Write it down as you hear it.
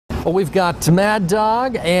Well, we've got Mad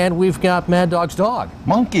Dog, and we've got Mad Dog's dog.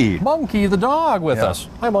 Monkey. Monkey the dog with us.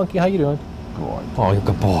 Hi, Monkey. How you doing? Good. Oh, you're a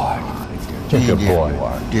good boy. You're a good boy.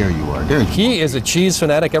 There you are. There you are. He is a cheese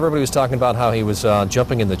fanatic. Everybody was talking about how he was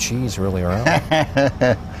jumping in the cheese earlier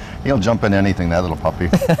on. He'll jump in anything, that little puppy.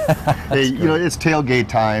 Hey, you know, it's tailgate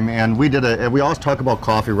time, and we always talk about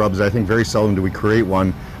coffee rubs. I think very seldom do we create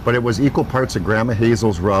one, but it was equal parts of Grandma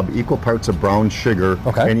Hazel's rub, equal parts of brown sugar,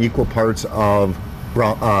 and equal parts of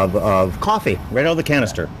coffee, right out of the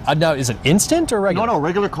canister. Now, is it instant or regular? No,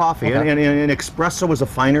 regular coffee. And espresso is a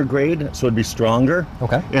finer grade, so it'd be stronger.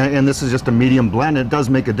 Okay. And this is just a medium blend. It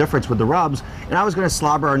does make a difference with the rubs. And I was going to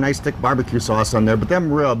slobber our nice thick barbecue sauce on there, but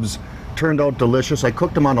them ribs turned out delicious. I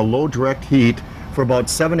cooked them on a low direct heat for about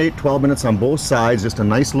 7, 8, 12 minutes on both sides, just a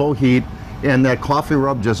nice low heat. And that coffee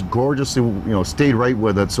rub just gorgeously, stayed right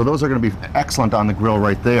with it. So those are going to be excellent on the grill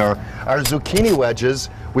right there. Our zucchini wedges,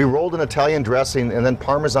 we rolled in Italian dressing and then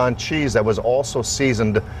Parmesan cheese that was also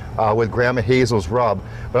seasoned with Grandma Hazel's rub.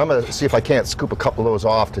 But I'm going to see if I can't scoop a couple of those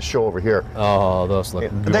off to show over here. Oh, those look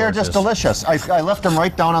gorgeous. They're just delicious. I left them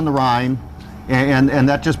right down on the rind. And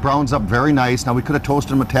that just browns up very nice. Now we could have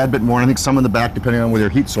toasted them a tad bit more, and I think some in the back, depending on where your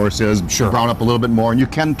heat source is, brown up a little bit more. And you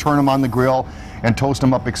can turn them on the grill and toast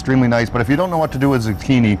them up extremely nice. But if you don't know what to do with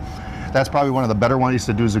zucchini, that's probably one of the better ways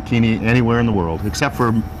to do zucchini anywhere in the world, except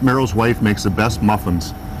for Meryl's wife makes the best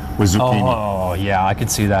muffins with zucchini. Oh yeah, I could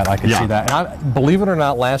see that. I could see that. And believe it or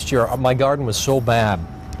not, last year my garden was so bad,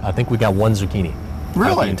 I think we got one zucchini.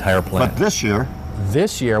 Really? Out the entire plant. But this year?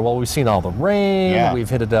 This year, well, we've seen all the rain. We've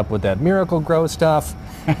hit it up with that Miracle Grow stuff.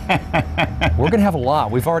 We're going to have a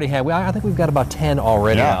lot. We've already had, I think we've got about 10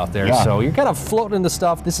 already out there. So you're kind of floating into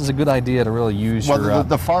stuff. This is a good idea to really use your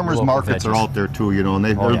the farmers markets are out there too, and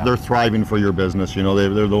they're thriving for your business. They're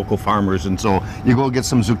local farmers, and so you go get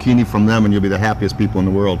some zucchini from them and you'll be the happiest people in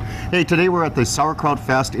the world. Hey, today we're at the Sauerkraut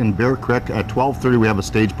Fest in Bear Creek. At 12:30 we have a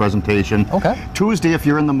stage presentation. Tuesday, if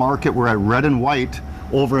you're in the market, we're at Red and White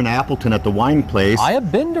over in Appleton at the wine place. I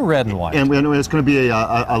have been to Red and White. And it's going to be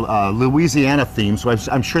a Louisiana theme, so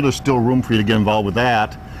I'm sure there's still room for you to get involved with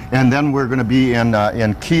that. And then we're going to be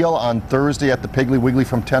in Kiel on Thursday at the Piggly Wiggly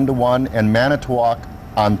from 10 to 1, and Manitowoc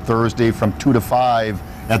on Thursday from 2 to 5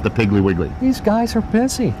 at the Piggly Wiggly. These guys are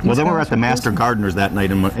busy. Well, then we're at the Master Gardeners that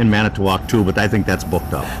night in Manitowoc too, but I think that's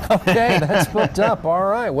booked up. Okay, that's booked up. All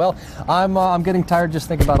right. Well, I'm getting tired just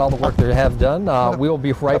thinking about all the work they have done. We'll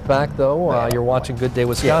be right back, though. You're watching Good Day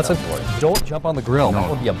Wisconsin. Don't jump on the grill. That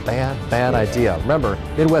would be a bad idea. Remember,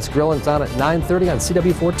 Midwest Grill, it's on at 9:30 on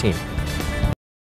CW14.